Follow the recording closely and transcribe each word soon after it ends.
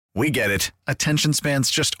We get it. Attention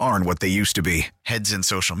spans just aren't what they used to be. Heads in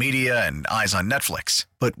social media and eyes on Netflix.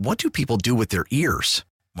 But what do people do with their ears?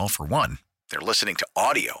 Well, for one, they're listening to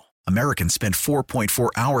audio. Americans spend 4.4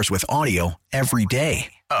 hours with audio every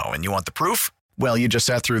day. Oh, and you want the proof? Well, you just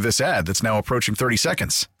sat through this ad that's now approaching 30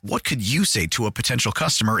 seconds. What could you say to a potential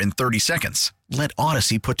customer in 30 seconds? Let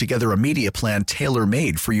Odyssey put together a media plan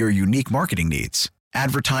tailor-made for your unique marketing needs.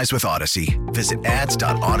 Advertise with Odyssey. Visit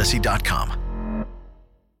ads.odyssey.com.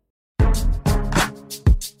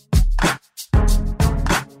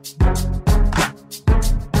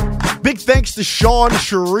 Big thanks to Sean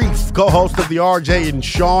Sharif, co-host of the RJ and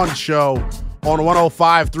Sean Show on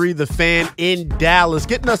 105.3 The Fan in Dallas,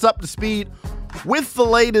 getting us up to speed with the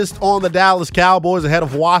latest on the Dallas Cowboys ahead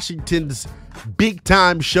of Washington's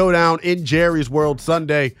big-time showdown in Jerry's World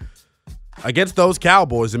Sunday against those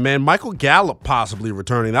Cowboys. And, man, Michael Gallup possibly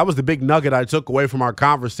returning. That was the big nugget I took away from our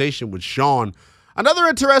conversation with Sean. Another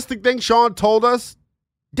interesting thing Sean told us,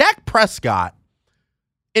 Dak Prescott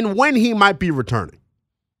and when he might be returning.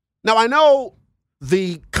 Now, I know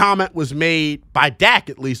the comment was made by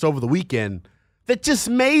Dak, at least over the weekend, that just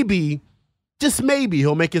maybe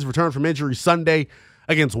he'll make his return from injury Sunday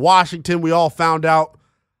against Washington. We all found out,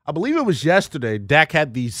 I believe it was yesterday, Dak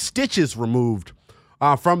had the stitches removed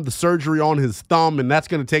from the surgery on his thumb, and that's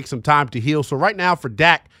going to take some time to heal. So right now for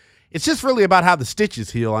Dak, it's just really about how the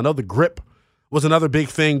stitches heal. I know the grip was another big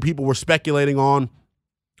thing people were speculating on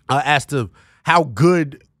as to how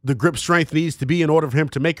good the grip strength needs to be in order for him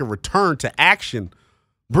to make a return to action.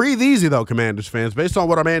 Breathe easy, though, Commanders fans. Based on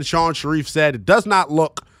what our man Sean Sharif said, it does not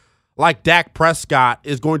look like Dak Prescott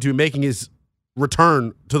is going to be making his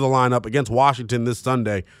return to the lineup against Washington this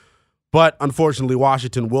Sunday. But unfortunately,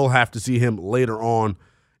 Washington will have to see him later on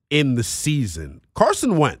in the season.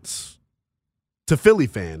 Carson Wentz, to Philly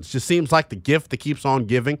fans, just seems like the gift that keeps on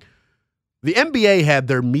giving. The NBA had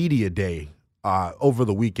their media day over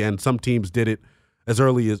the weekend. Some teams did it as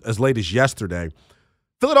late as yesterday.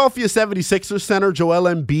 Philadelphia 76ers center Joel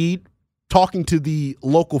Embiid talking to the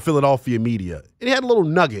local Philadelphia media. And he had a little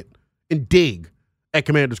nugget and dig at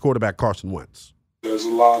Commanders quarterback Carson Wentz. There's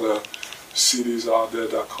a lot of cities out there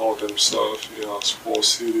that call themselves, sports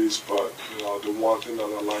cities, but, the one thing that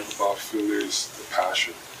I like about Philly is the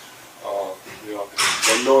passion.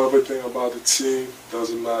 They know everything about the team.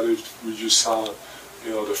 Doesn't matter if we just signed,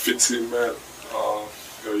 the 15 men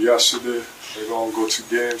yesterday. They're going to go to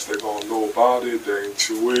games. They're going to know about it. They're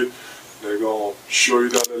into it. They're going to show you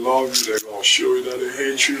that they love you. They're going to show you that they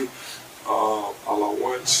hate you. A la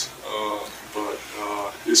Wentz. But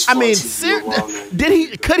it's fun to be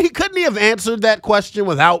around. Couldn't he have answered that question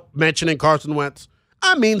without mentioning Carson Wentz?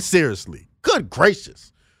 I mean, seriously. Good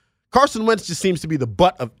gracious. Carson Wentz just seems to be the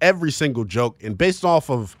butt of every single joke. And based off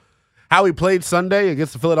of how he played Sunday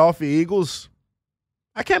against the Philadelphia Eagles,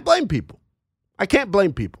 I can't blame people.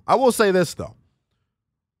 I will say this, though.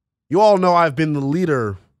 You all know I've been the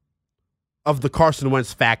leader of the Carson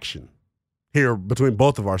Wentz faction here between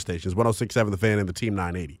both of our stations, 106.7 The Fan and the Team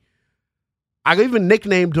 980. I even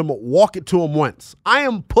nicknamed him Walk It To Him Wentz. I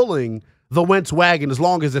am pulling the Wentz wagon as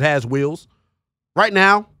long as it has wheels. Right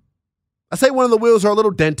now, I say one of the wheels are a little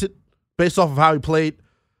dented based off of how he played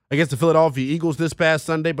against the Philadelphia Eagles this past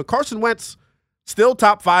Sunday, but Carson Wentz still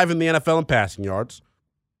top 5 in the NFL in passing yards.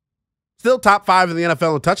 Still top 5 in the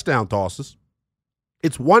NFL in touchdown tosses.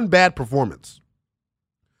 It's one bad performance.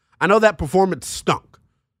 I know that performance stunk.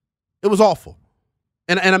 It was awful.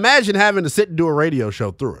 And imagine having to sit and do a radio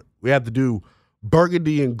show through it. We had to do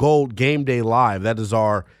Burgundy and Gold Game Day Live. That is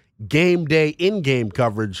our game day in-game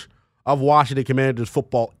coverage of Washington Commanders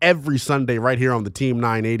football every Sunday right here on the Team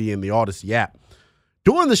 980 and the Odyssey app.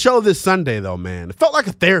 Doing the show this Sunday, though, man, it felt like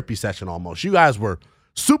a therapy session almost. You guys were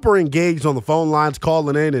super engaged on the phone lines,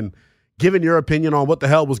 calling in and giving your opinion on what the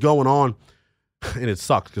hell was going on. And it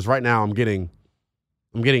sucks because right now I'm getting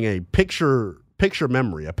a picture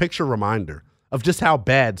memory, a picture reminder of just how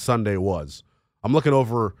bad Sunday was. I'm looking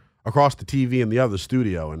over across the TV in the other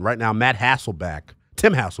studio, and right now Tim Hasselbeck,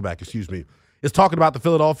 is talking about the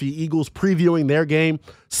Philadelphia Eagles previewing their game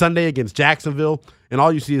Sunday against Jacksonville, and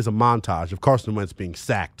all you see is a montage of Carson Wentz being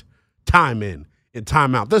sacked time in and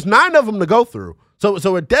time out. There's 9 of them to go through.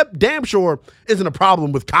 So it damn sure isn't a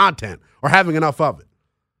problem with content or having enough of it.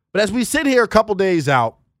 But as we sit here a couple days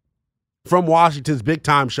out from Washington's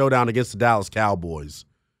big-time showdown against the Dallas Cowboys,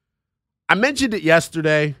 I mentioned it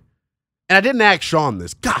yesterday, and I didn't ask Sean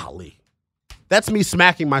this. Golly. That's me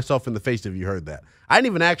smacking myself in the face if you heard that. I didn't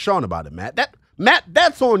even ask Sean about it, Matt. Matt,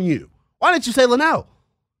 that's on you. Why didn't you say Linnell?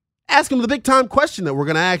 Ask him the big-time question that we're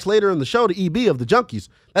going to ask later in the show to EB of the Junkies.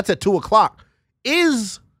 That's at 2 o'clock.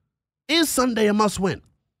 Is Sunday a must-win?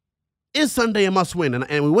 Is Sunday a must-win?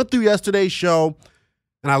 And we went through yesterday's show,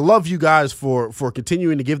 and I love you guys for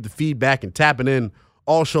continuing to give the feedback and tapping in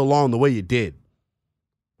all show long the way you did.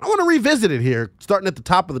 I want to revisit it here, starting at the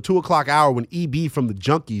top of the 2 o'clock hour when EB from the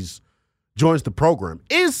Junkies joins the program.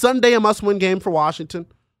 Is Sunday a must-win game for Washington?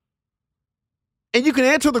 And you can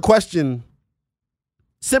answer the question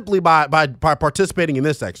simply by participating in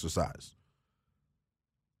this exercise.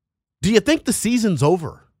 Do you think the season's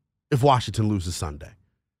over if Washington loses Sunday?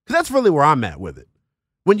 Because that's really where I'm at with it.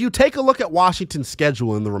 When you take a look at Washington's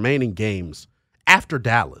schedule in the remaining games after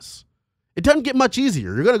Dallas, it doesn't get much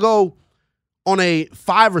easier. You're going to go on a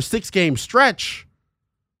 5 or 6 game stretch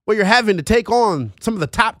where you're having to take on some of the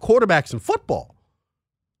top quarterbacks in football.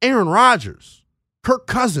 Aaron Rodgers, Kirk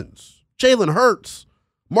Cousins, Jalen Hurts,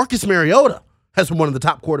 Marcus Mariota has been one of the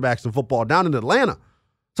top quarterbacks in football down in Atlanta.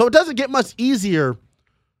 So it doesn't get much easier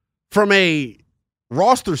from a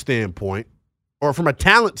roster standpoint or from a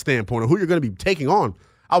talent standpoint of who you're going to be taking on.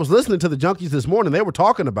 I was listening to the Junkies this morning. They were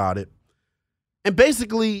talking about it. And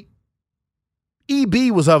basically,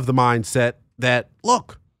 EB was of the mindset that,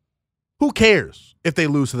 look, who cares if they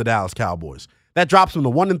lose to the Dallas Cowboys? That drops them to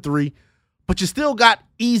 1-3, but you still got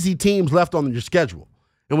easy teams left on your schedule.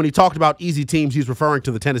 And when he talked about easy teams, he's referring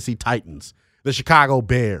to the Tennessee Titans, the Chicago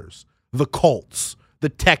Bears, the Colts, the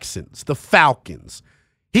Texans, the Falcons.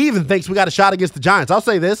 He even thinks we got a shot against the Giants. I'll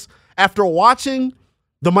say this, after watching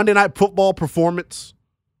the Monday Night Football performance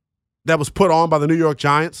that was put on by the New York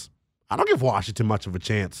Giants, I don't give Washington much of a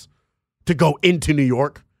chance to go into New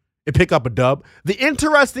York and pick up a dub. The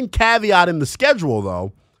interesting caveat in the schedule,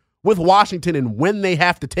 though, with Washington and when they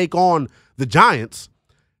have to take on the Giants,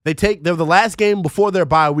 they're the last game before their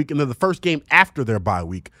bye week and they're the first game after their bye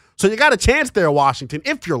week. So you got a chance there, Washington,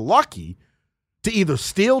 if you're lucky, to either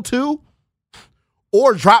steal 2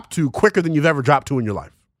 or drop 2 quicker than you've ever dropped 2 in your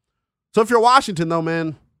life. So if you're Washington, though,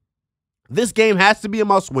 man, this game has to be a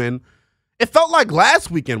must-win. It felt like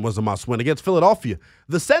last weekend was a must-win against Philadelphia.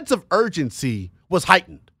 The sense of urgency was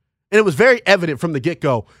heightened, and it was very evident from the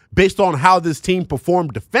get-go based on how this team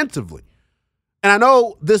performed defensively. And I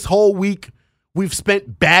know this whole week we've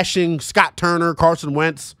spent bashing Scott Turner, Carson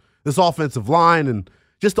Wentz, this offensive line, and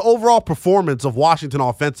just the overall performance of Washington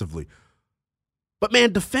offensively. But,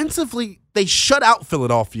 man, defensively, they shut out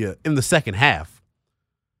Philadelphia in the second half.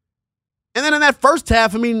 And then in that first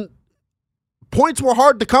half, I mean, points were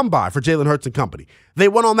hard to come by for Jalen Hurts and company. They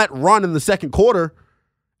went on that run in the second quarter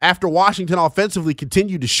after Washington offensively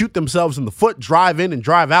continued to shoot themselves in the foot, drive in and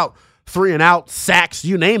drive out, 3 and out, sacks,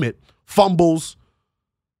 you name it, fumbles.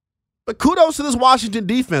 But kudos to this Washington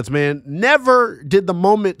defense, man. Never did the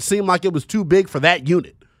moment seem like it was too big for that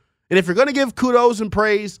unit. And if you're going to give kudos and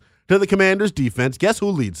praise to the Commanders' defense, guess who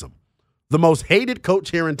leads them? The most hated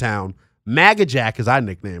coach here in town, MAGA Jack, as I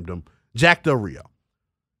nicknamed him, Jack Del Rio.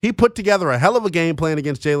 He put together a hell of a game plan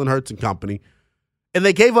against Jalen Hurts and company, and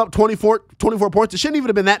they gave up 24 points. It shouldn't even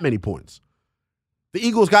have been that many points. The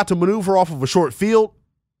Eagles got to maneuver off of a short field,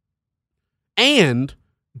 and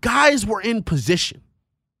guys were in position.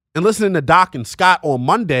 And listening to Doc and Scott on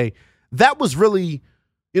Monday, that was really,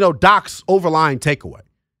 Doc's overlying takeaway,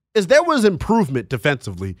 is there was improvement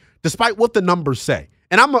defensively, despite what the numbers say.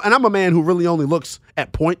 And I'm a man who really only looks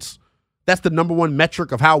at points. That's the number one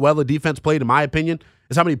metric of how well a defense played, in my opinion,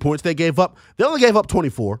 is how many points they gave up. They only gave up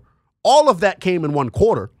 24. All of that came in one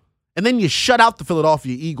quarter. And then you shut out the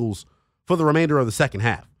Philadelphia Eagles for the remainder of the second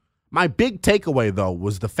half. My big takeaway, though,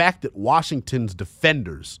 was the fact that Washington's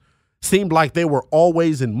defenders seemed like they were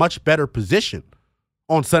always in much better position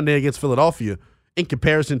on Sunday against Philadelphia in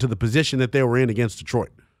comparison to the position that they were in against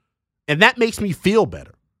Detroit. And that makes me feel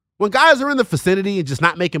better. When guys are in the vicinity and just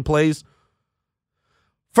not making plays,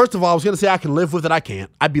 first of all, I was going to say I can live with it. I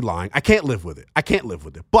can't. I'd be lying. I can't live with it.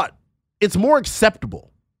 But it's more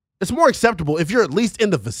acceptable. It's more acceptable if you're at least in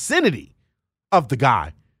the vicinity of the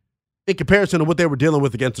guy in comparison to what they were dealing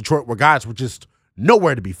with against Detroit, where guys were just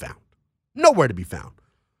nowhere to be found. Nowhere to be found.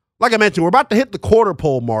 Like I mentioned, we're about to hit the quarter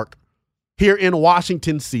pole mark here in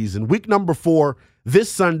Washington season. Week number 4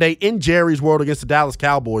 this Sunday in Jerry's World against the Dallas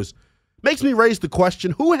Cowboys. Makes me raise the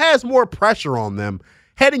question, who has more pressure on them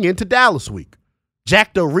heading into Dallas week?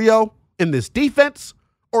 Jack Del Rio in this defense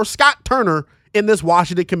or Scott Turner in this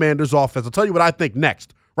Washington Commanders offense? I'll tell you what I think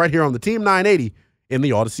next, right here on the Team 980 in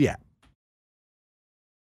the Odyssey app.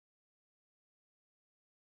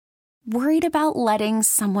 Worried about letting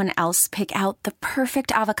someone else pick out the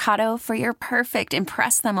perfect avocado for your perfect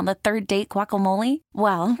impress them on the third date guacamole?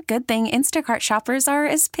 Well, good thing Instacart shoppers are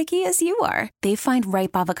as picky as you are. They find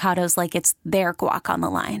ripe avocados like it's their guac on the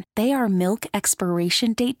line. They are milk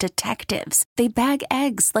expiration date detectives. They bag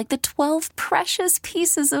eggs like the 12 precious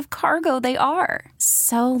pieces of cargo they are.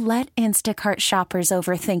 So let Instacart shoppers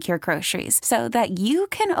overthink your groceries so that you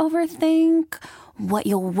can overthink what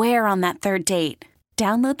you'll wear on that third date.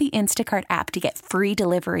 Download the Instacart app to get free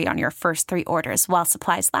delivery on your first 3 orders while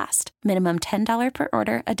supplies last. Minimum $10 per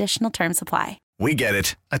order. Additional terms apply. We get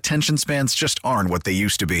it. Attention spans just aren't what they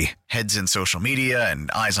used to be. Heads in social media and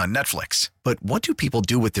eyes on Netflix. But what do people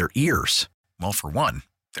do with their ears? Well, for one,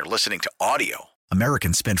 they're listening to audio.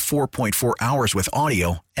 Americans spend 4.4 hours with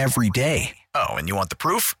audio every day. Oh, and you want the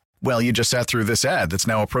proof? Well, you just sat through this ad that's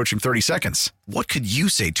now approaching 30 seconds. What could you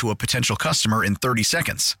say to a potential customer in 30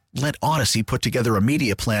 seconds? Let Odyssey put together a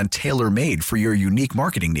media plan tailor-made for your unique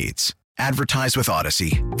marketing needs. Advertise with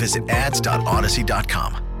Odyssey. Visit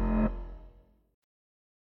ads.odyssey.com.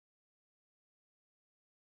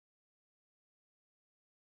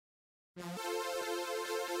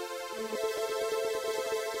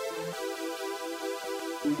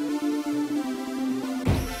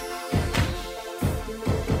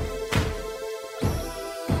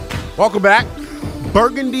 Welcome back.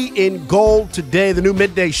 Burgundy in Gold today, the new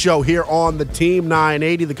midday show here on the Team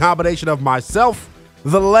 980. The combination of myself,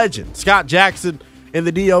 the legend, Scott Jackson, and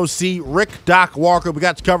the DOC, Rick Doc Walker. We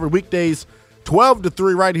got you covered weekdays 12 to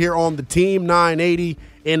 3 right here on the Team 980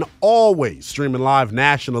 and always streaming live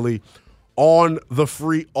nationally on the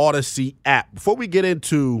free Odyssey app. Before we get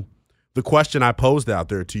into the question I posed out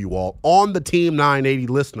there to you all on the Team 980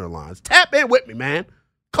 listener lines, tap in with me, man.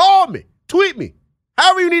 Call me, tweet me.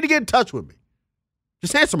 However you need to get in touch with me.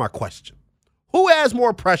 Just answer my question. Who has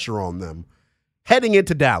more pressure on them heading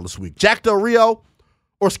into Dallas week? Jack Del Rio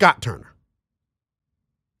or Scott Turner?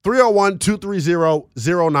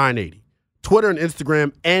 301-230-0980. Twitter and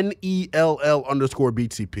Instagram,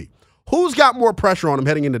 NELL_BTP. Who's got more pressure on him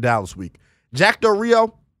heading into Dallas week? Jack Del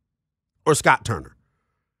Rio or Scott Turner?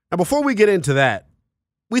 Now, before we get into that,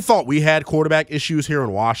 we thought we had quarterback issues here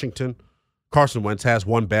in Washington. Carson Wentz has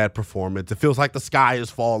one bad performance. It feels like the sky is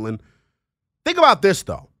falling. Think about this,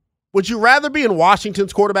 though. Would you rather be in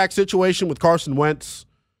Washington's quarterback situation with Carson Wentz,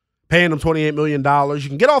 paying him $28 million? You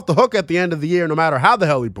can get off the hook at the end of the year no matter how the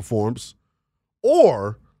hell he performs.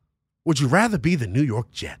 Or would you rather be the New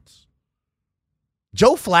York Jets?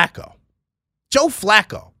 Joe Flacco,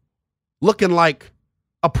 looking like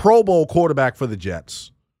a Pro Bowl quarterback for the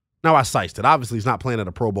Jets. Now, I sized it. Obviously, he's not playing at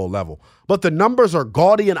a Pro Bowl level. But the numbers are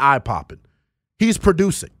gaudy and eye-popping. He's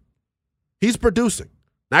producing.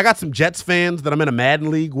 Now, I got some Jets fans that I'm in a Madden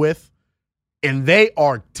league with, and they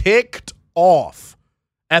are ticked off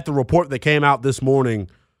at the report that came out this morning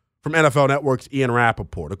from NFL Network's Ian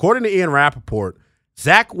Rappaport. According to Ian Rappaport,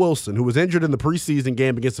 Zach Wilson, who was injured in the preseason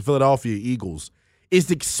game against the Philadelphia Eagles, is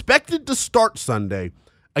expected to start Sunday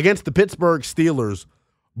against the Pittsburgh Steelers,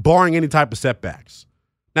 barring any type of setbacks.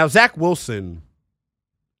 Now, Zach Wilson,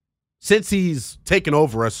 since he's taken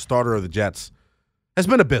over as starter of the Jets, has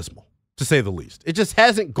been abysmal, to say the least. It just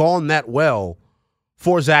hasn't gone that well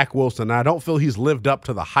for Zach Wilson. I don't feel he's lived up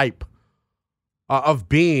to the hype of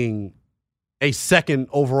being a second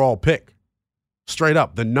overall pick. Straight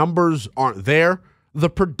up. The numbers aren't there. The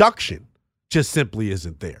production just simply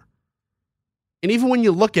isn't there. And even when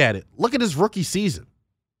you look at it, look at his rookie season.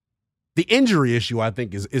 The injury issue, I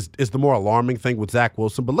think, is the more alarming thing with Zach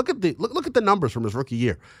Wilson. But look at the numbers from his rookie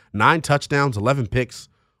year. 9 touchdowns, 11 picks,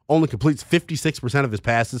 only completes 56% of his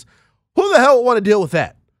passes. Who the hell would want to deal with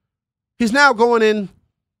that? He's now going in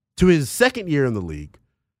to his second year in the league,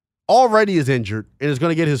 already is injured, and is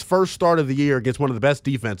going to get his first start of the year against one of the best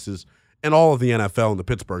defenses in all of the NFL in the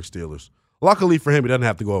Pittsburgh Steelers. Luckily for him, he doesn't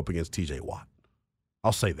have to go up against TJ Watt.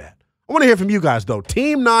 I'll say that. I want to hear from you guys, though.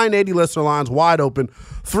 Team 980 listener lines wide open,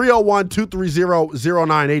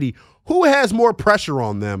 301-230-0980. Who has more pressure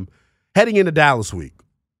on them heading into Dallas week?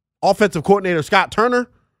 Offensive coordinator Scott Turner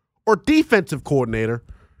or defensive coordinator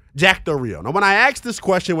Jack Del Rio? Now, when I asked this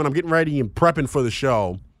question when I'm getting ready and prepping for the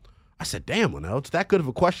show, I said, damn, Linnell, it's that good of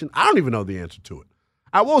a question. I don't even know the answer to it.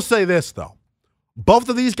 I will say this, though. Both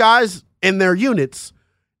of these guys and their units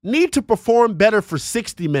need to perform better for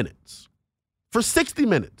 60 minutes. For 60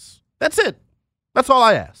 minutes. That's it. That's all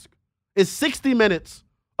I ask. Is 60 minutes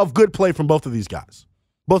of good play from both of these guys,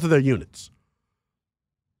 both of their units.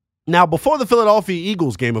 Now, before the Philadelphia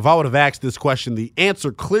Eagles game, if I would have asked this question, the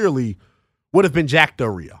answer clearly would have been Jack Del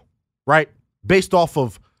Rio, right? Based off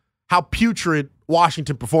of how putrid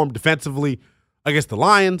Washington performed defensively against the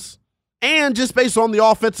Lions And just based on the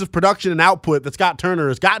offensive production and output that Scott Turner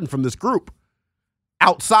has gotten from this group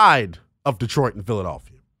outside of Detroit and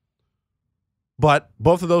Philadelphia. But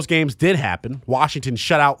both of those games did happen. Washington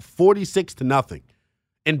shut out 46-0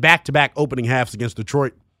 in back-to-back opening halves against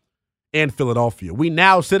Detroit and Philadelphia. We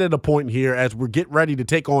now sit at a point here as we get ready to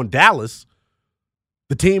take on Dallas,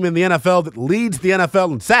 the team in the NFL that leads the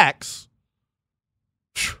NFL in sacks.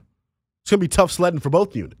 It's going to be tough sledding for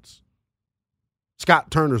both units.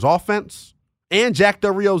 Scott Turner's offense and Jack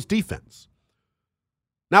Del Rio's defense.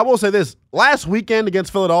 Now, I will say this. Last weekend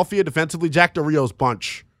against Philadelphia, defensively, Jack Del Rio's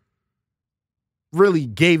bunch really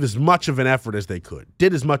gave as much of an effort as they could,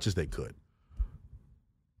 did as much as they could.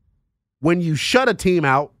 When you shut a team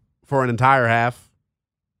out for an entire half,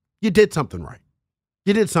 you did something right.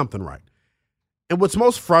 You did something right. And what's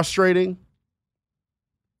most frustrating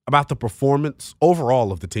about the performance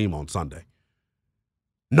overall of the team on Sunday,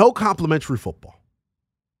 no complimentary football.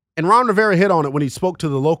 And Ron Rivera hit on it when he spoke to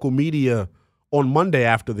the local media on Monday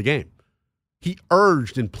after the game. He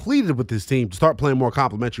urged and pleaded with his team to start playing more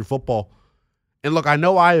complimentary football. And look, I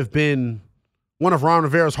know I have been one of Ron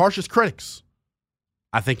Rivera's harshest critics.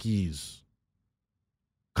 I think he's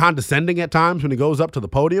condescending at times when he goes up to the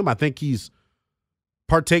podium. I think he's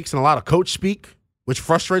partakes in a lot of coach speak, which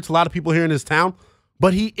frustrates a lot of people here in his town.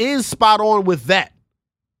 But he is spot on with that.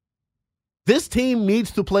 This team needs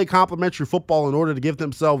to play complimentary football in order to give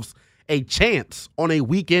themselves a chance on a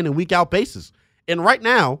week in and week out basis. And right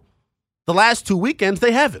now, the last 2 weekends,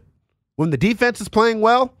 they haven't. When the defense is playing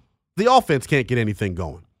well, the offense can't get anything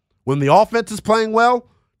going. When the offense is playing well,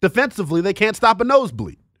 defensively, they can't stop a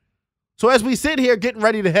nosebleed. So as we sit here getting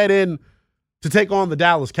ready to head in to take on the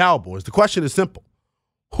Dallas Cowboys, the question is simple.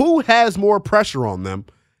 Who has more pressure on them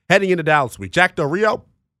heading into Dallas week? Jack Del Rio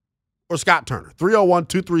or Scott Turner?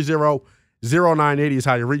 301-230-0980 is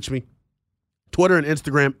how you reach me. Twitter and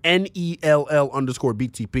Instagram,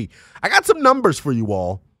 NELL_BTP. I got some numbers for you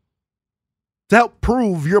all to help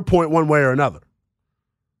prove your point one way or another.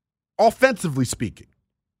 Offensively speaking,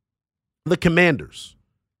 the Commanders,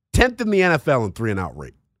 10th in the NFL in 3-and-out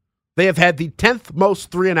rate. They have had the 10th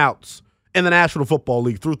most 3-and-outs in the National Football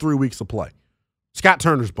League through 3 weeks of play. Scott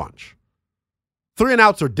Turner's bunch.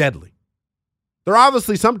 3-and-outs are deadly. They're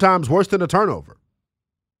obviously sometimes worse than a turnover.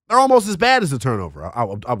 They're almost as bad as a turnover,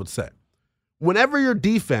 I would say. Whenever your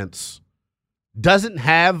defense doesn't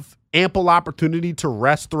have ample opportunity to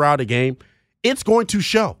rest throughout a game, it's going to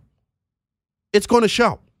show. It's going to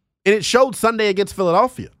show. And it showed Sunday against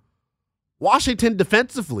Philadelphia. Washington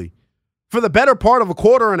defensively, for the better part of a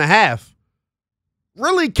quarter and a half,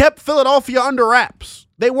 really kept Philadelphia under wraps.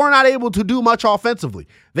 They were not able to do much offensively.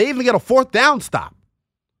 They even get a fourth down stop.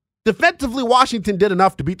 Defensively, Washington did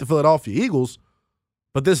enough to beat the Philadelphia Eagles,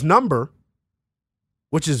 but this number,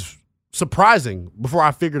 which is surprising before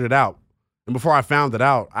I figured it out and before I found it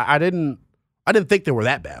out, I didn't think they were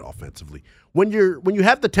that bad offensively. When you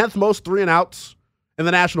have the 10th most 3-and-outs in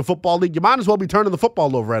the National Football League, you might as well be turning the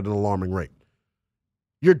football over at an alarming rate.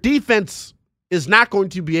 Your defense is not going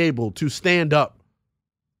to be able to stand up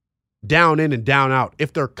down in and down out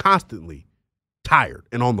if they're constantly tired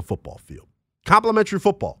and on the football field. Complimentary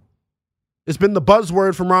football. It's been the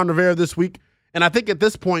buzzword from Ron Rivera this week, and I think at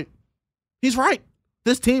this point, he's right.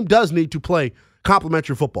 This team does need to play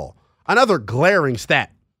complimentary football. Another glaring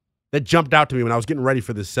stat that jumped out to me when I was getting ready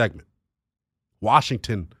for this segment.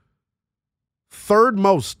 Washington, third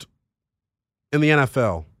most in the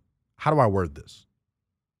NFL. How do I word this?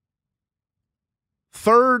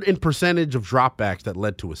 Third in percentage of dropbacks that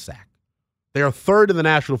led to a sack. They are third in the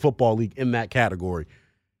National Football League in that category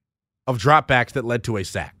of dropbacks that led to a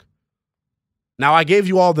sack. Now, I gave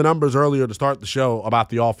you all the numbers earlier to start the show about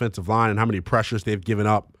the offensive line and how many pressures they've given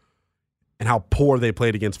up and how poor they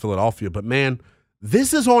played against Philadelphia. But, man,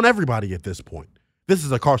 this is on everybody at this point. This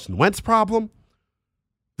is a Carson Wentz problem.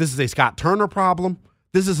 This is a Scott Turner problem.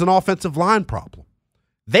 This is an offensive line problem.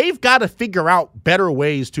 They've got to figure out better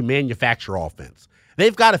ways to manufacture offense.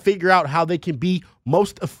 They've got to figure out how they can be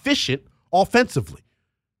most efficient offensively.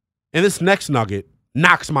 And this next nugget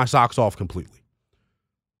knocks my socks off completely.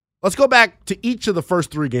 Let's go back to each of the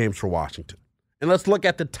first 3 games for Washington. And let's look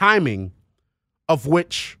at the timing of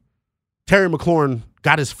which Terry McLaurin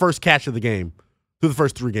got his first catch of the game through the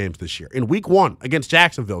first 3 games this year. In week 1 against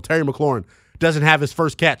Jacksonville, Terry McLaurin doesn't have his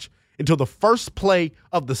first catch until the first play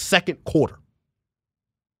of the second quarter.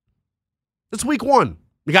 It's week 1.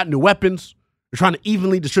 We got new weapons. You're trying to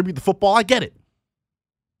evenly distribute the football. I get it.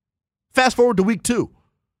 Fast forward to week 2.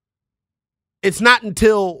 It's not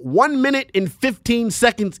until 1 minute and 15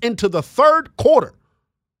 seconds into the third quarter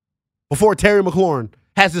before Terry McLaurin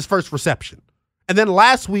has his first reception. And then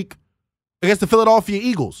last week against the Philadelphia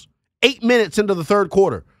Eagles, 8 minutes into the third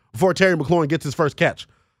quarter before Terry McLaurin gets his first catch.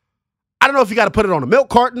 I don't know if you got to put it on a milk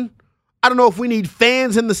carton. I don't know if we need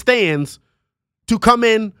fans in the stands to come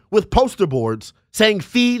in with poster boards saying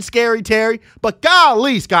feed Scary Terry. But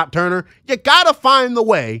golly, Scott Turner, you got to find the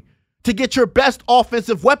way to get your best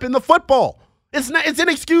offensive weapon, the football. It's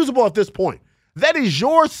inexcusable at this point. That is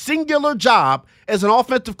your singular job as an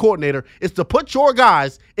offensive coordinator, is to put your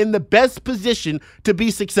guys in the best position to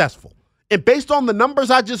be successful. And based on the numbers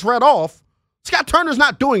I just read off, Scott Turner's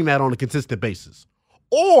not doing that on a consistent basis.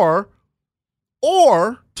 Or,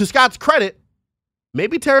 to Scott's credit,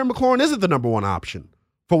 maybe Terry McLaurin isn't the number one option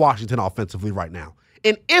for Washington offensively right now.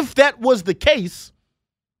 And if that was the case,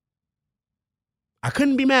 I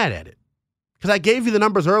couldn't be mad at it. Because I gave you the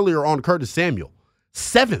numbers earlier on Curtis Samuel.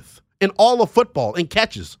 7th in all of football in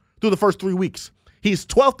catches through the first 3 weeks. He's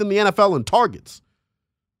 12th in the NFL in targets.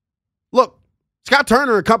 Look, Scott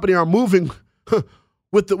Turner and company are moving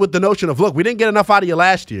with the notion of, look, we didn't get enough out of you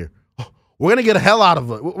last year. We're going to get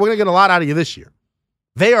a lot out of you this year.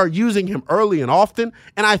 They are using him early and often,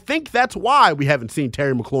 and I think that's why we haven't seen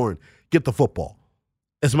Terry McLaurin get the football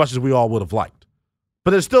as much as we all would have liked.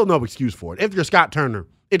 But there's still no excuse for it. If you're Scott Turner,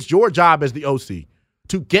 it's your job as the OC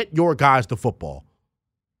to get your guys the football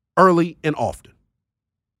early and often.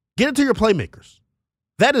 Get it to your playmakers.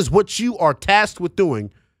 That is what you are tasked with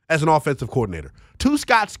doing as an offensive coordinator. To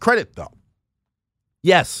Scott's credit, though,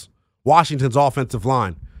 yes, Washington's offensive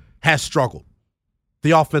line has struggled.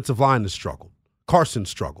 The offensive line has struggled. Carson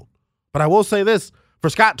struggled. But I will say this, for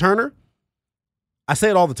Scott Turner, I say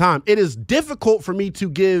it all the time, it is difficult for me to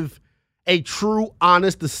give a true,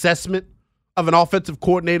 honest assessment of an offensive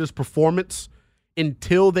coordinator's performance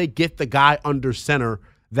until they get the guy under center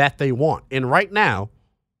that they want. And right now,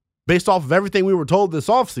 based off of everything we were told this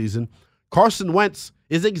offseason, Carson Wentz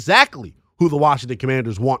is exactly who the Washington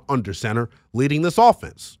Commanders want under center leading this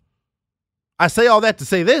offense. I say all that to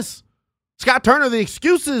say this. Scott Turner, the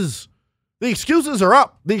excuses are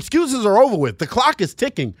up. The excuses are over with. The clock is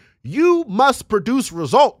ticking. You must produce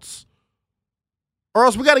results, or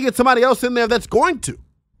else we got to get somebody else in there that's going to.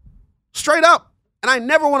 Straight up. And I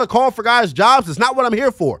never want to call for guys' jobs. It's not what I'm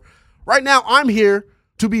here for. Right now, I'm here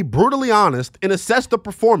to be brutally honest and assess the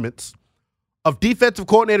performance of defensive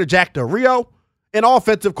coordinator Jack Del Rio and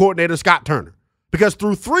offensive coordinator Scott Turner. Because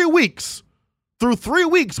through 3 weeks,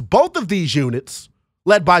 both of these units,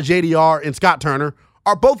 led by JDR and Scott Turner,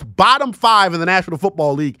 are both bottom 5 in the National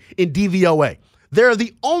Football League in DVOA. They're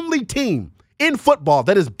the only team in football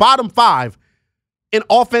that is bottom 5 in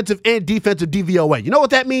offensive and defensive DVOA. You know what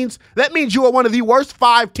that means? That means you are one of the worst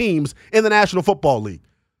 5 teams in the National Football League.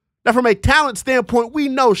 Now, from a talent standpoint, we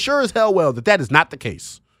know sure as hell well that is not the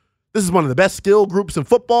case. This is one of the best skill groups in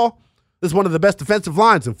football. This is one of the best defensive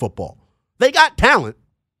lines in football. They got talent.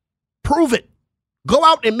 Prove it. Go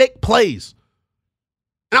out and make plays.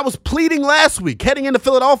 And I was pleading last week, heading into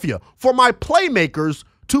Philadelphia, for my playmakers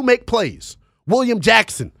to make plays. William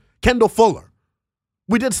Jackson, Kendall Fuller.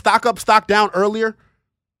 We did stock up, stock down earlier.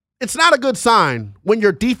 It's not a good sign when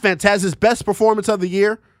your defense has its best performance of the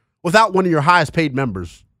year without one of your highest paid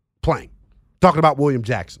members playing. Talking about William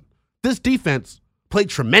Jackson. This defense played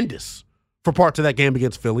tremendous for parts of that game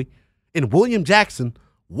against Philly, and William Jackson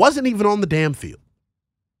wasn't even on the damn field.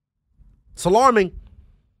 It's alarming.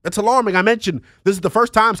 It's alarming. I mentioned this is the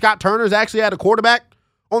first time Scott Turner's actually had a quarterback.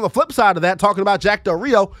 On the flip side of that, talking about Jack Del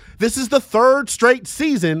Rio, this is the 3rd straight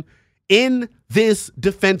season in this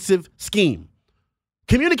defensive scheme.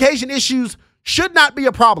 Communication issues should not be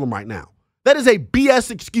a problem right now. That is a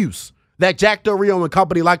BS excuse that Jack Del Rio and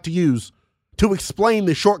company like to use to explain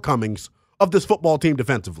the shortcomings of this football team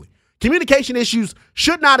defensively. Communication issues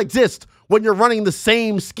should not exist when you're running the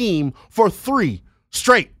same scheme for 3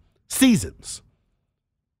 straight seasons.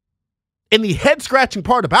 And the head-scratching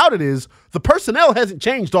part about it is the personnel hasn't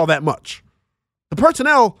changed all that much. The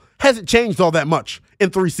personnel hasn't changed all that much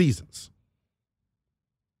in 3 seasons.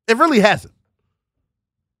 It really hasn't.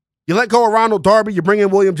 You let go of Ronald Darby, you bring in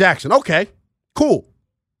William Jackson. Okay, cool.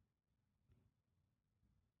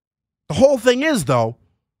 The whole thing is, though,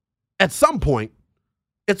 at some point,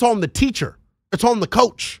 it's on the teacher. It's on the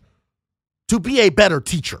coach to be a better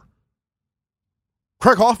teacher.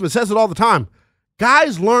 Craig Hoffman says it all the time.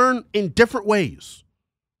 Guys learn in different ways.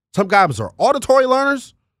 Some guys are auditory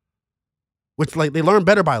learners, which they learn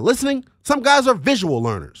better by listening. Some guys are visual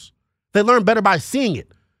learners. They learn better by seeing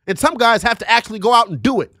it. And some guys have to actually go out and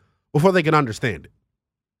do it before they can understand it.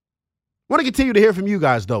 I want to continue to hear from you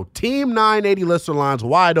guys, though. Team 980 listener lines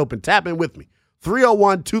wide open. Tap in with me.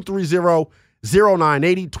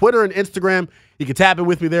 301-230-0980. Twitter and Instagram. You can tap in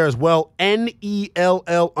with me there as well. NELL_BTP.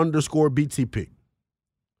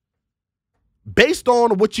 based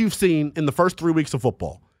on what you've seen in the first 3 weeks of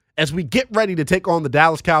football, as we get ready to take on the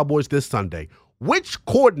Dallas Cowboys this Sunday, which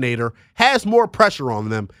coordinator has more pressure on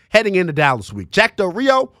them heading into Dallas week, Jack Del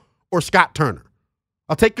Rio or Scott Turner?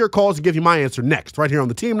 I'll take your calls and give you my answer next, right here on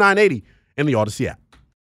the Team 980 and the Odyssey app.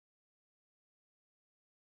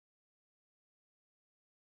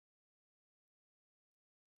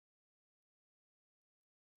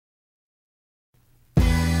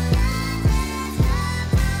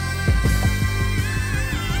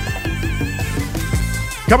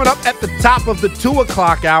 Coming up at the top of the 2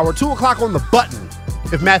 o'clock hour, 2 o'clock on the button,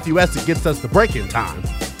 if Matthew Essex gets us the break-in time.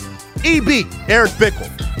 EB, Eric Bickel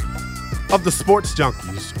of the Sports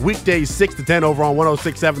Junkies, weekdays 6 to 10 over on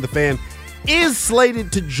 106.7 The Fan, is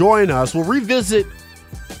slated to join us. We'll revisit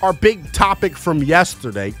our big topic from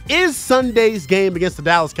yesterday. Is Sunday's game against the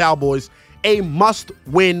Dallas Cowboys a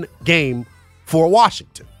must-win game for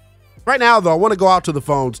Washington? Right now, though, I want to go out to the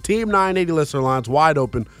phones. Team 980 listener lines wide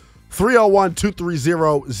open.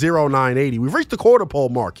 301-230-0980. We've reached the quarter pole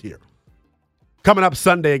mark here. Coming up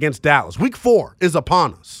Sunday against Dallas. Week 4 is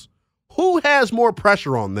upon us. Who has more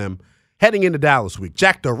pressure on them heading into Dallas week?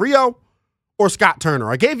 Jack Del Rio or Scott Turner?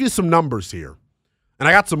 I gave you some numbers here, and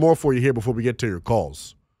I got some more for you here before we get to your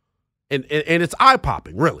calls. And it's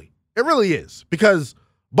eye-popping, really. It really is, because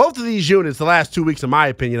both of these units the last 2 weeks, in my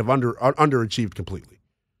opinion, have underachieved completely.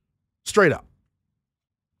 Straight up.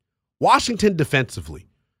 Washington defensively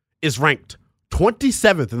is ranked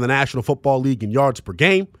 27th in the National Football League in yards per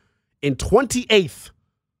game and 28th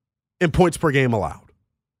in points per game allowed.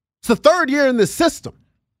 It's the third year in this system.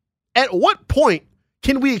 At what point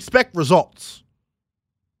can we expect results?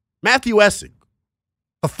 Matthew Essig,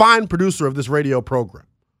 a fine producer of this radio program,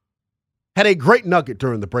 had a great nugget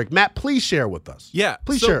during the break. Matt, please share with us. Yeah.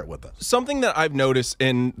 Please share it with us. Something that I've noticed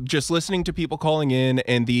in just listening to people calling in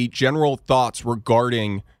and the general thoughts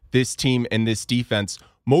regarding this team and this defense,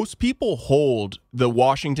 most people hold the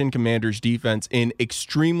Washington Commanders defense in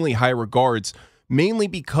extremely high regards, mainly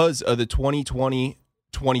because of the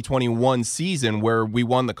 2020-2021 season where we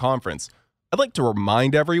won the conference. I'd like to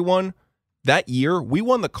remind everyone that year we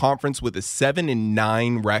won the conference with a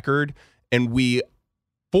 7-9 record, and we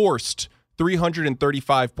forced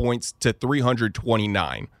 335 points to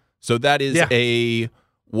 329. So that is a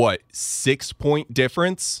 6-point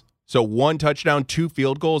difference? So 1 touchdown, 2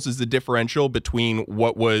 field goals is the differential between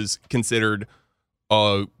what was considered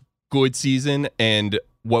a good season and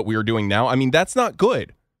what we are doing now. I mean, that's not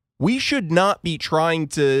good. We should not be trying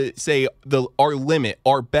to say our limit,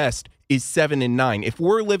 our best, is 7-9. If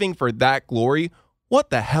we're living for that glory, what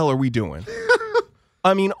the hell are we doing?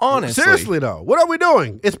 I mean, honestly. Seriously, though, what are we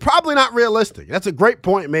doing? It's probably not realistic. That's a great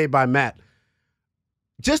point made by Matt.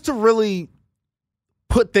 Just to really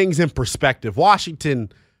put things in perspective,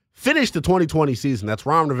 Washington finished the 2020 season. That's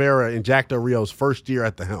Ron Rivera and Jack Del Rio's first year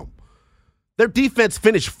at the helm. Their defense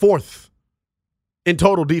finished 4th in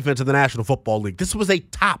total defense in the National Football League. This was a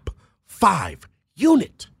top 5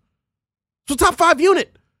 unit. It's a top 5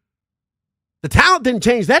 unit. The talent didn't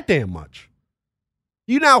change that damn much.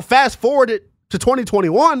 You now fast forward it to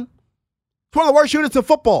 2021. It's one of the worst units in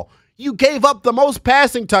football. You gave up the most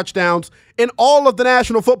passing touchdowns in all of the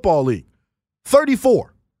National Football League.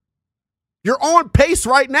 34. You're on pace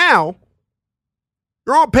right now.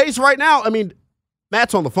 I mean,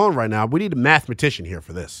 Matt's on the phone right now. We need a mathematician here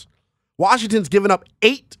for this. Washington's given up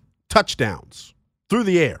 8 touchdowns through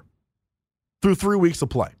the air through 3 weeks of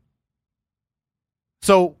play.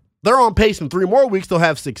 So they're on pace in 3 more weeks. They'll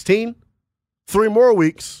have 16. 3 more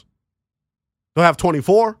weeks, they'll have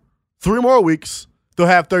 24. 3 more weeks, they'll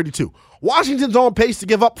have 32. Washington's on pace to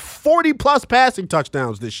give up 40-plus passing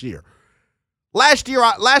touchdowns this year.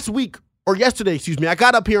 Yesterday, I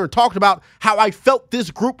got up here and talked about how I felt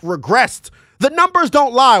this group regressed. The numbers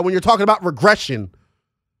don't lie when you're talking about regression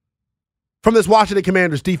from this Washington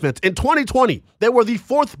Commanders defense. In 2020, they were the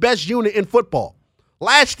 4th best unit in football.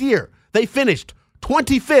 Last year, they finished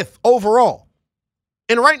 25th overall.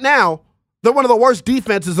 And right now, they're one of the worst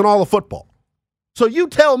defenses in all of football. So you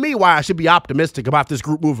tell me why I should be optimistic about this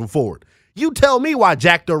group moving forward. You tell me why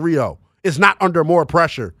Jack Del Rio is not under more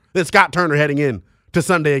pressure than Scott Turner heading in to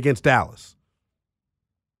Sunday against Dallas.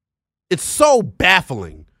 It's so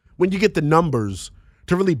baffling when you get the numbers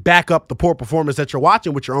to really back up the poor performance that you're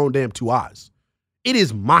watching with your own damn 2 eyes. It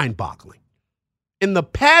is mind-boggling. In the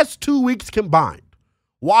past 2 weeks combined,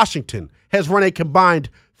 Washington has run a combined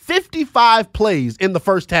 55 plays in the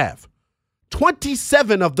first half.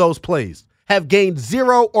 27 of those plays have gained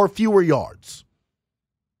 0 or fewer yards.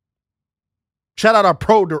 Shout out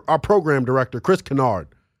our program director, Chris Kennard,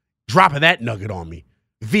 dropping that nugget on me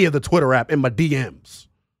via the Twitter app in my DMs.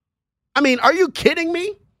 I mean, are you kidding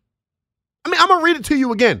me? I mean, I'm going to read it to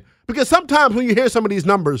you again because sometimes when you hear some of these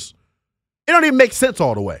numbers, it don't even make sense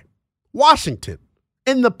all the way. Washington,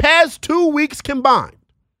 in the past 2 weeks combined,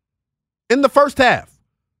 in the first half,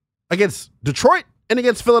 against Detroit and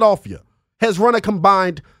against Philadelphia, has run a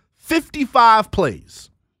combined 55 plays.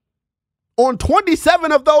 On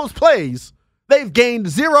 27 of those plays, they've gained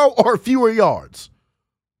 0 or fewer yards.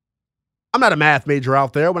 I'm not a math major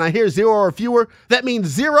out there. When I hear 0 or fewer, that means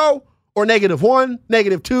 0 or -1,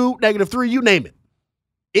 -2, -3, you name it.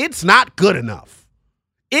 It's not good enough.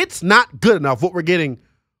 It's not good enough what we're getting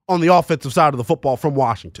on the offensive side of the football from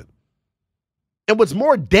Washington. And what's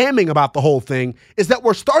more damning about the whole thing is that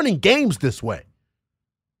we're starting games this way.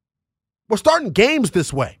 We're starting games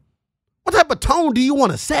this way. What type of tone do you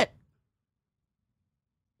want to set?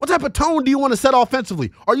 What type of tone do you want to set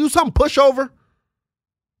offensively? Are you some pushover?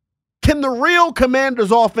 Can the real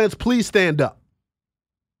Commanders offense please stand up?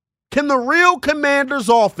 Can the real Commanders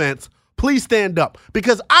offense please stand up?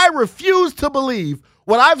 Because I refuse to believe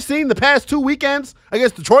what I've seen the past 2 weekends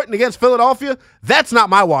against Detroit and against Philadelphia, that's not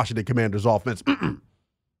my Washington Commanders offense.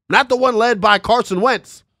 Not the one led by Carson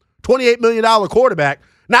Wentz, $28 million quarterback.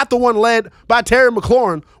 Not the one led by Terry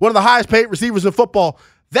McLaurin, one of the highest paid receivers in football.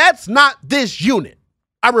 That's not this unit.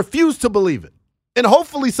 I refuse to believe it. And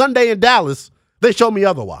hopefully Sunday in Dallas, they show me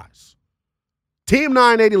otherwise. Team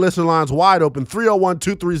 980 listener lines wide open,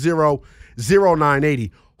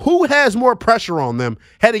 301-230-0980. Who has more pressure on them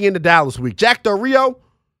heading into Dallas week, Jack Del Rio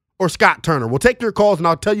or Scott Turner? We'll take your calls, and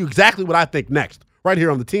I'll tell you exactly what I think next, right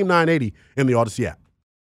here on the Team 980 in the Odyssey app.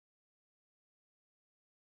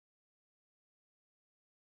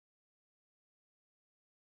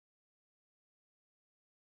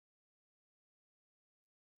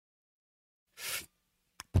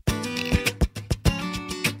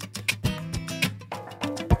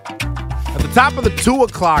 At the top of the 2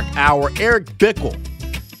 o'clock hour, Eric Bickel,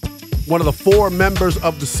 one of the 4 members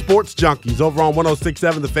of the Sports Junkies over on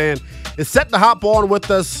 106.7 The Fan, is set to hop on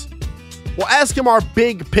with us. We'll ask him our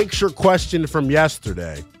big picture question from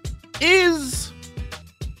yesterday. Is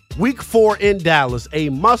Week 4 in Dallas a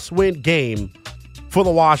must-win game for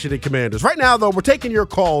the Washington Commanders? Right now, though, we're taking your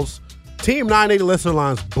calls. Team 980 listener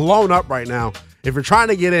lines blown up right now. If you're trying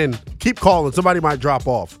to get in, keep calling. Somebody might drop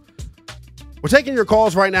off. We're taking your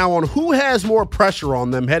calls right now on who has more pressure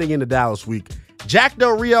on them heading into Dallas week, Jack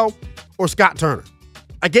Del Rio or Scott Turner.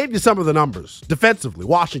 I gave you some of the numbers. Defensively,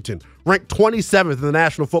 Washington ranked 27th in the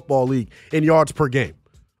National Football League in yards per game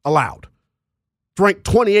allowed. It's ranked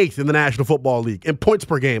 28th in the National Football League in points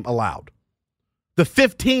per game allowed. The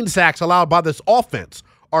 15 sacks allowed by this offense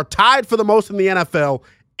are tied for the most in the NFL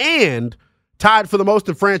and tied for the most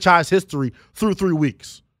in franchise history through 3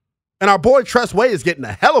 weeks. And our boy Tress Way is getting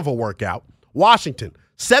a hell of a workout. Washington,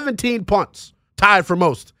 17 punts, tied for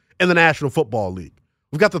most in the National Football League.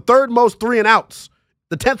 We've got the 10th most 3-and-outs,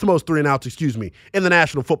 in the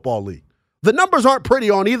National Football League. The numbers aren't pretty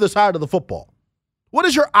on either side of the football. What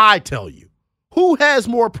does your eye tell you? Who has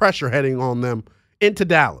more pressure heading on them into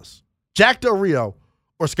Dallas? Jack Del Rio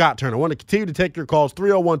or Scott Turner? I want to continue to take your calls,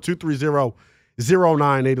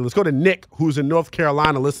 301-230-0980. Let's go to Nick, who's in North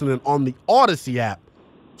Carolina listening on the Odyssey app.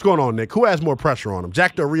 What's going on, Nick? Who has more pressure on him,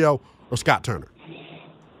 Jack Del Rio or Scott Turner?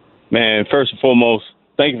 Man, first and foremost,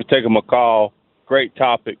 thank you for taking my call. Great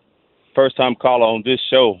topic. First time caller on this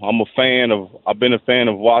show. I've been a fan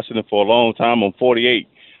of Washington for a long time. I'm 48.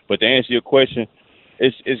 But to answer your question,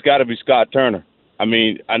 it's got to be Scott Turner. I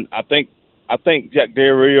mean, I think Jack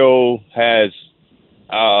Del Rio has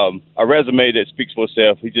a resume that speaks for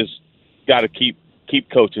itself. He just got to keep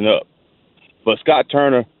coaching up. But Scott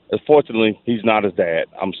Turner, unfortunately, he's not his dad.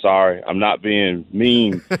 I'm sorry. I'm not being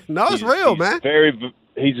mean. No, it's real, man.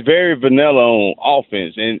 He's very vanilla on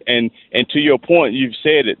offense. And to your point, you've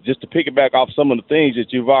said it. Just to piggyback off some of the things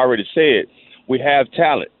that you've already said, we have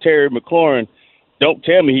talent. Terry McLaurin, don't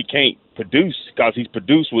tell me he can't produce, because he's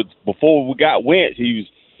produced with, before we got Wentz, he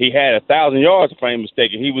had 1,000 yards, if I ain't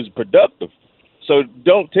mistaken. He was productive. So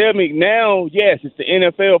don't tell me now, yes, it's the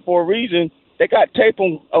NFL for a reason. They got tape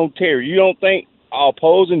on Terry. You don't think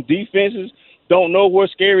opposing defenses don't know where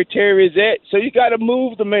Scary Terry is at? So you got to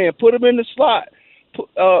move the man, put him in the slot,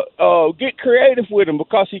 get creative with him,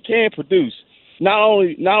 because he can produce. Not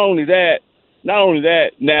only that. Now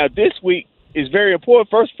this week is very important.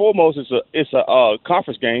 First and foremost, it's a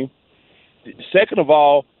conference game. Second of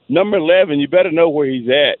all, number 11, you better know where he's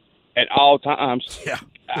at all times. Yeah.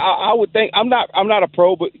 I would think, I'm not a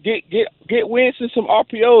pro, but get Winston some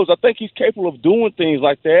RPOs. I think he's capable of doing things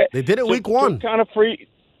like that. They did it week 1. Kind of freeze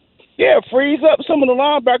up some of the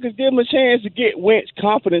linebackers, give them a chance to get Wentz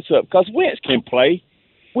confidence up, because Wentz can play.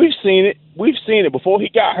 We've seen it before he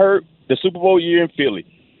got hurt the Super Bowl year in Philly.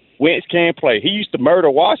 Wentz can't play. He used to murder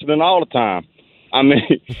Washington all the time. I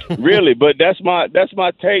mean, really, but that's my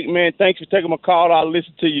take, man. Thanks for taking my call. I'll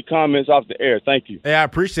listen to your comments off the air. Thank you. Hey, I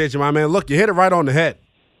appreciate you, my man. Look, you hit it right on the head.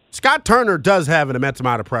 Scott Turner does have an immense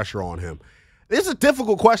amount of pressure on him. It's a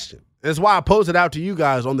difficult question. That's why I pose it out to you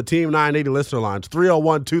guys on the Team 980 listener lines,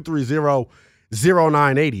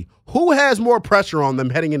 301-230-0980. Who has more pressure on them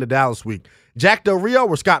heading into Dallas week, Jack Del Rio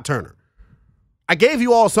or Scott Turner? I gave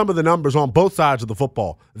you all some of the numbers on both sides of the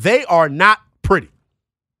football. They are not pretty.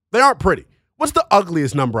 They aren't pretty. What's the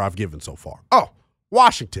ugliest number I've given so far? Oh,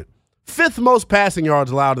 Washington. 5th most passing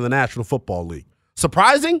yards allowed in the National Football League.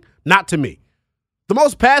 Surprising? Not to me. The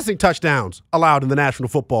most passing touchdowns allowed in the National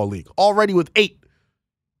Football League, already with 8.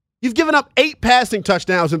 You've given up 8 passing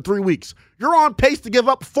touchdowns in 3 weeks. You're on pace to give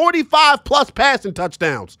up 45-plus passing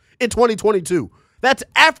touchdowns in 2022. That's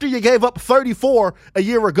after you gave up 34 a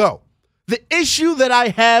year ago. The issue that I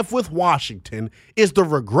have with Washington is the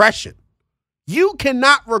regression. You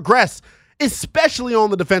cannot regress, especially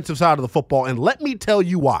on the defensive side of the football, and let me tell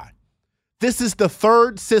you why. This is the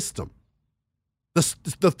third system,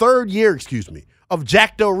 the third year, of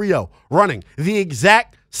Jack Del Rio running the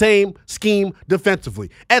exact same scheme defensively.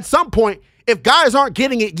 At some point, if guys aren't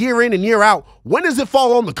getting it year in and year out, when does it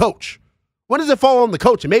fall on the coach? When does it fall on the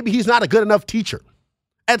coach? And maybe he's not a good enough teacher.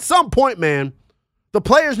 At some point, man, the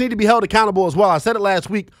players need to be held accountable as well. I said it last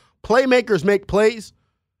week. Playmakers make plays,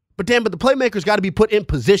 but the playmakers got to be put in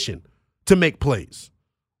position to make plays.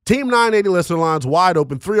 Team 980 listener lines wide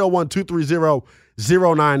open,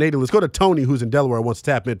 301-230-0980. Let's go to Tony, who's in Delaware, wants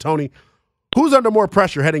to tap in. Tony, who's under more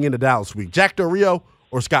pressure heading into Dallas week, Jack Del Rio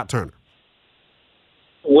or Scott Turner?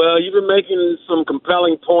 Well, you've been making some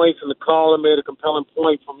compelling points, and the caller made a compelling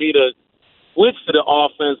point for me to switch to the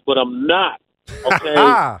offense, but I'm not,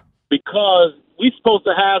 okay? Because we're supposed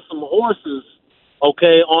to have some horses,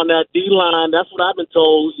 okay, on that D-line. That's what I've been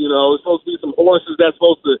told. You know, it's supposed to be some horses that's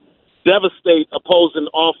supposed to devastate opposing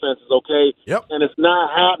offenses, okay? Yep. And it's not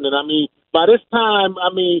happening. I mean, by this time,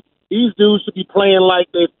 these dudes should be playing like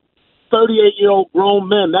they're 38-year-old grown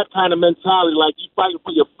men, that kind of mentality, like you fighting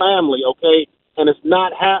for your family, okay? And it's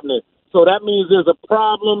not happening. So that means there's a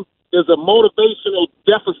problem. There's a motivational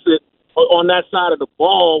deficit on that side of the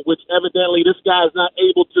ball, which evidently this guy is not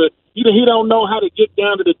able to. He don't know how to get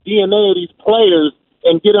down to the DNA of these players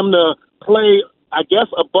and get them to play, I guess,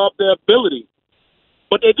 above their ability.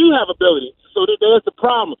 But they do have ability, so there's the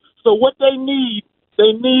problem. So what they need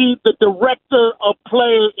the director of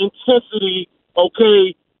player intensity,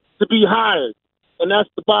 okay, to be hired, and that's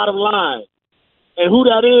the bottom line. And who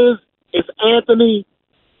that is Anthony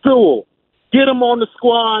Sewell. Get him on the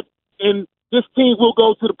squad, and this team will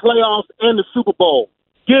go to the playoffs and the Super Bowl.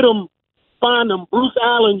 Get him, find him. Bruce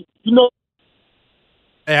Allen, you know.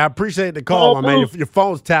 Hey, I appreciate the call, my man. Your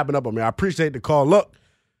phone's tapping up on me. I appreciate the call. Look,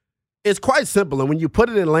 it's quite simple, and when you put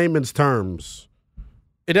it in layman's terms,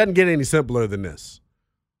 it doesn't get any simpler than this.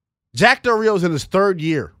 Jack Del Rio's in his 3rd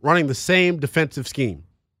year running the same defensive scheme.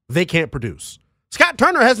 They can't produce. Scott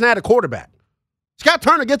Turner hasn't had a quarterback. Scott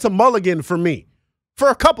Turner gets a mulligan for me for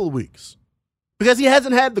a couple of weeks because he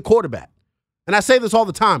hasn't had the quarterback. And I say this all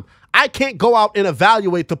the time. I can't go out and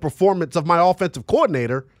evaluate the performance of my offensive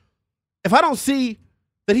coordinator if I don't see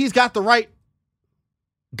that he's got the right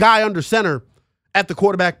guy under center at the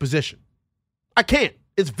quarterback position. I can't.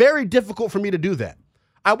 It's very difficult for me to do that.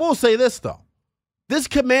 I will say this, though. This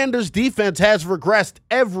Commanders defense has regressed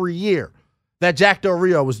every year that Jack Del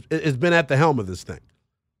Rio has been at the helm of this thing.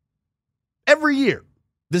 Every year,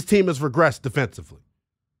 this team has regressed defensively.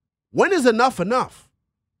 When is enough enough?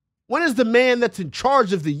 When is the man that's in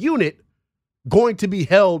charge of the unit going to be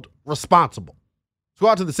held responsible? Let's go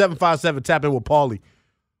out to the 757, tap in with Paulie.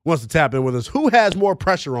 Wants to tap in with us. Who has more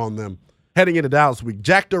pressure on them heading into Dallas week,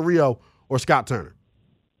 Jack Del Rio or Scott Turner?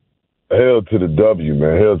 Hell to the W,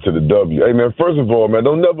 man. Hell to the W. Hey, man, first of all, man,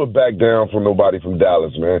 don't never back down from nobody from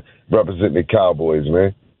Dallas, man, representing the Cowboys,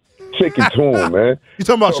 man. Take it to him, man. You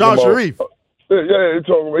talking about Sean Sharif? Yeah, you're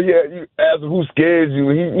talking about, you asked him who scares you.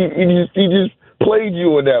 He just played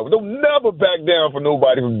you in that. Don't never back down for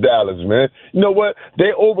nobody from Dallas, man. You know what?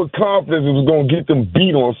 Their overconfidence was going to get them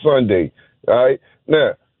beat on Sunday, all right?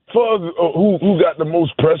 Now, far as who got the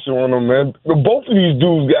most pressure on them, man, both of these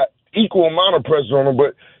dudes got equal amount of pressure on them,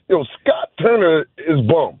 but Scott Turner is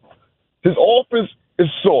bum. His offense is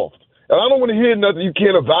soft. And I don't want to hear nothing. You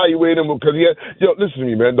can't evaluate him because listen to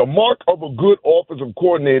me, man. The mark of a good offensive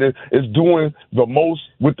coordinator is doing the most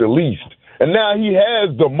with the least. And now he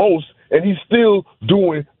has the most, and he's still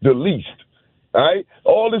doing the least. All right?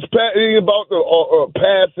 All this about the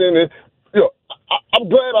passing, and I'm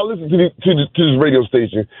glad I listened to this radio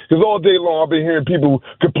station because all day long I've been hearing people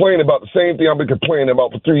complain about the same thing I've been complaining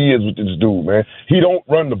about for 3 years with this dude, man. He don't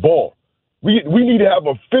run the ball. We need to have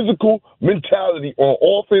a physical mentality on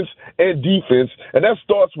offense and defense, and that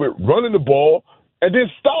starts with running the ball and then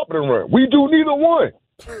stopping the run. We do neither one.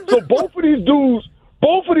 So both of these dudes,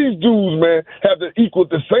 man, have to equal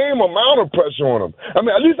the same amount of pressure on them. I mean,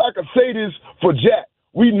 at least I can say this for Jack.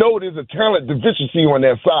 We know there's a talent deficiency on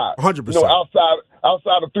that side. 100%. You know, outside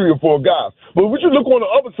of 3 or 4 guys. But when you look on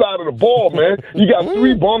the other side of the ball, man, you got 3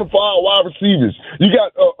 bona fide wide receivers. You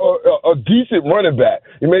got a decent running back.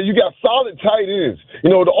 You got solid tight ends.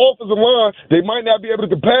 You know, the offensive line, they might not be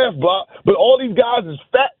able to pass block, but all these guys is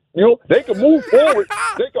fat. You know, they can move forward.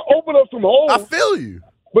 They can open up some holes. I feel you.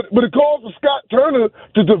 But it calls for Scott Turner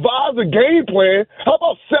to devise a game plan. How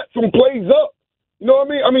about set some plays up? You know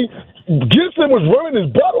what I mean? Gibson was running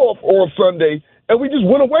his butt off on Sunday, and we just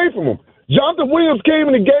went away from him. Jonathan Williams came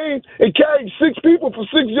in the game and carried 6 people for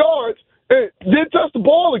 6 yards and didn't touch the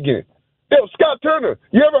ball again. Scott Turner,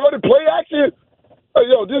 you ever heard of play action?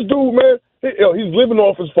 This dude, man, he's living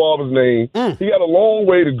off his father's name. He got a long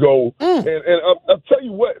way to go. And I'll tell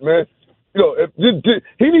you what, man,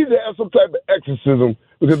 he needs to have some type of exorcism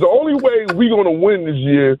because the only way we're going to win this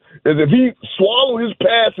year is if he swallow his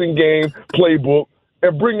passing game playbook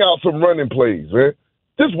and bring out some running plays, man.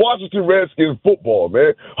 This Washington Redskins football,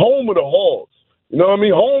 man. Home of the Hogs. You know what I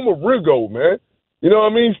mean? Home of Rigo, man. You know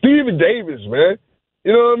what I mean? Stephen Davis, man.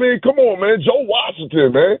 You know what I mean? Come on, man. Joe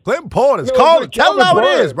Washington, man. Clinton Portis. Call it. Tell him how it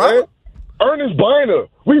is, bro. Ernest Biner.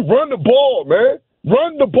 We run the ball, man.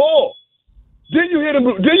 Run the ball. Then you hit him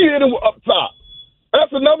up top.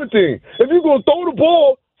 That's another thing. If you're going to throw the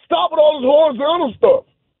ball, stop with all this horizontal stuff.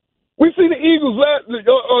 We see the Eagles last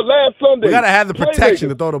Sunday. We got to have the protection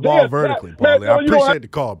to throw the ball vertically, Paulie. I appreciate the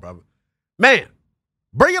call, brother. Man,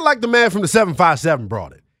 bring it like the man from the 757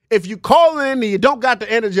 brought it. If you call in and you don't got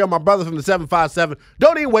the energy of my brother from the 757,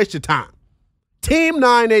 don't even waste your time. Team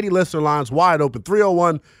 980 listener lines wide open,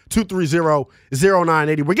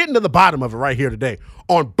 301-230-0980. We're getting to the bottom of it right here today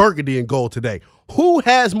on Burgundy and Gold today. Who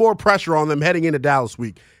has more pressure on them heading into Dallas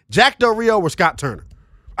week, Jack Del Rio or Scott Turner?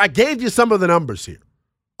 I gave you some of the numbers here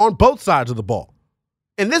on both sides of the ball.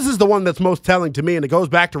 And this is the one that's most telling to me, and it goes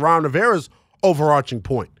back to Ron Rivera's overarching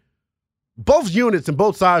point. Both units and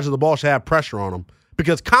both sides of the ball should have pressure on them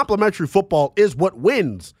because complementary football is what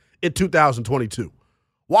wins in 2022.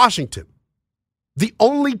 Washington, the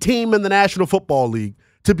only team in the National Football League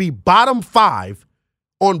to be bottom 5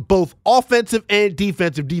 on both offensive and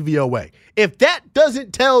defensive DVOA. If that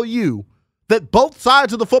doesn't tell you that both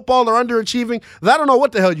sides of the football are underachieving, then I don't know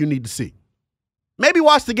what the hell you need to see. Maybe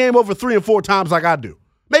watch the game over 3 and 4 times like I do.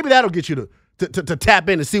 Maybe that'll get you to tap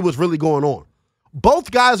in and see what's really going on.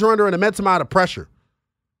 Both guys are under an immense amount of pressure.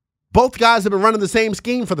 Both guys have been running the same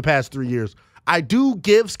scheme for the past 3 years. I do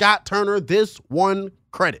give Scott Turner this one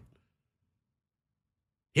credit.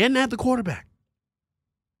 He hasn't had the quarterback.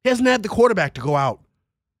 He hasn't had the quarterback to go out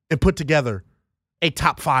and put together a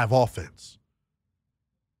top 5 offense.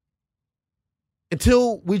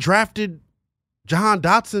 Until we drafted Jahan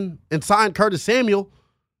Dotson and signed Curtis Samuel,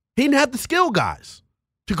 he didn't have the skill guys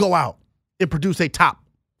to go out and produce a top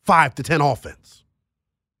 5 to 10 offense.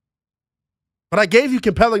 But I gave you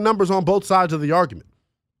compelling numbers on both sides of the argument.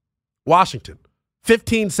 Washington,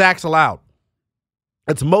 15 sacks allowed.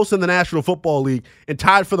 That's most in the National Football League and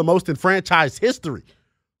tied for the most in franchise history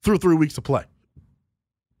through 3 weeks of play.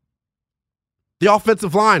 The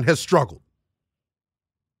offensive line has struggled.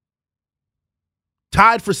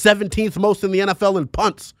 Tied for 17th most in the NFL in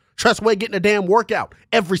punts. Tressway getting a damn workout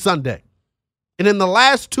every Sunday. And in the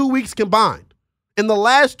last 2 weeks combined,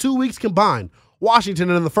 Washington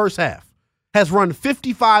in the first half has run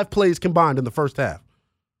 55 plays combined in the first half.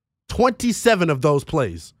 27 of those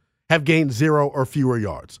plays have gained 0 or fewer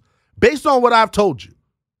yards. Based on what I've told you,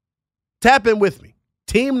 tap in with me.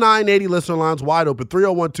 Team 980 listener lines wide open,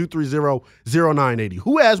 301-230-0980.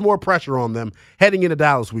 Who has more pressure on them heading into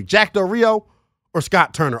Dallas week, Jack Del Rio or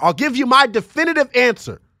Scott Turner? I'll give you my definitive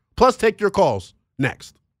answer, plus take your calls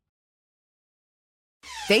next.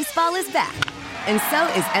 Baseball is back, and so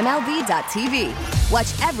is MLB.tv.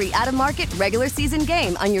 Watch every out-of-market regular season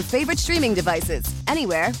game on your favorite streaming devices,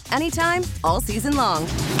 anywhere, anytime, all season long.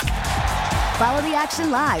 Follow the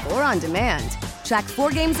action live or on demand. Track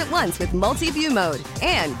 4 games at once with multi-view mode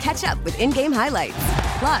and catch up with in-game highlights.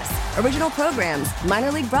 Plus, original programs,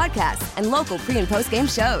 minor league broadcasts, and local pre- and post-game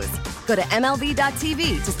shows. Go to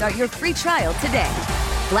MLB.tv to start your free trial today.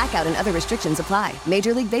 Blackout and other restrictions apply.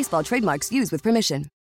 Major League Baseball trademarks used with permission.